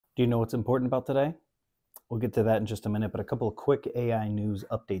Do you know what's important about today? We'll get to that in just a minute, but a couple of quick AI news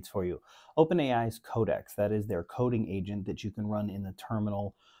updates for you. OpenAI's Codex, that is their coding agent that you can run in the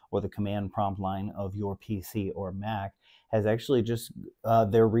terminal or the command prompt line of your PC or Mac, has actually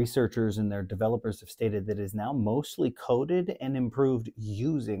their researchers and their developers have stated that it is now mostly coded and improved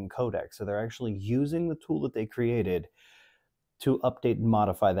using Codex. So they're actually using the tool that they created to update and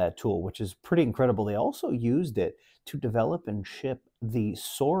modify that tool, which is pretty incredible. They also used it to develop and ship the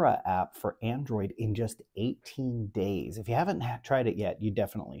Sora app for Android in just 18 days. If you haven't tried it yet, you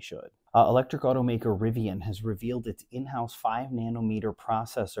definitely should. Electric automaker Rivian has revealed its in-house 5 nanometer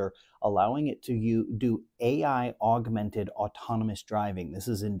processor, allowing it to do AI augmented autonomous driving. This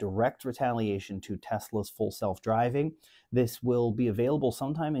is in direct retaliation to Tesla's full self-driving. This will be available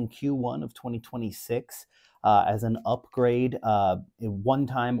sometime in Q1 of 2026 as an upgrade, a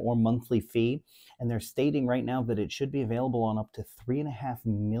one-time or monthly fee. And they're stating right now that it should be available on up to 3.5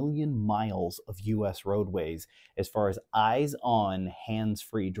 million miles of US roadways as far as eyes-on,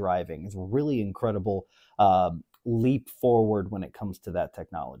 hands-free driving. It's really incredible leap forward when it comes to that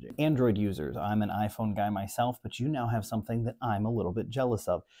technology. Android users, I'm an iPhone guy myself, but you now have something that I'm a little bit jealous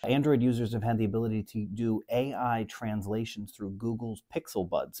of. Android users have had the ability to do AI translations through Google's Pixel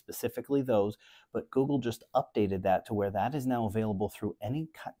Buds, specifically those, but Google just updated that to where that is now available through any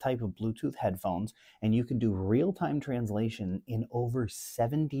type of Bluetooth headphones, and you can do real-time translation in over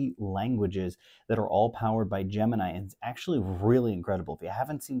 70 languages that are all powered by Gemini, and it's actually really incredible. If you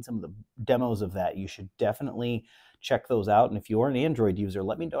haven't seen some of the demos of that, you should definitely check those out. And if you're an Android user,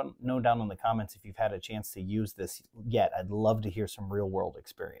 let me know down in the comments if you've had a chance to use this yet. I'd love to hear some real world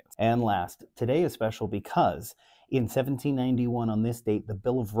experience. And last, today is special because in 1791, on this date, the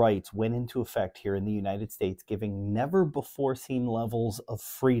Bill of Rights went into effect here in the United States, giving never before seen levels of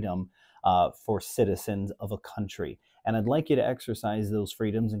freedom for citizens of a country. And I'd like you to exercise those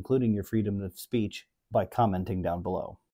freedoms, including your freedom of speech, by commenting down below.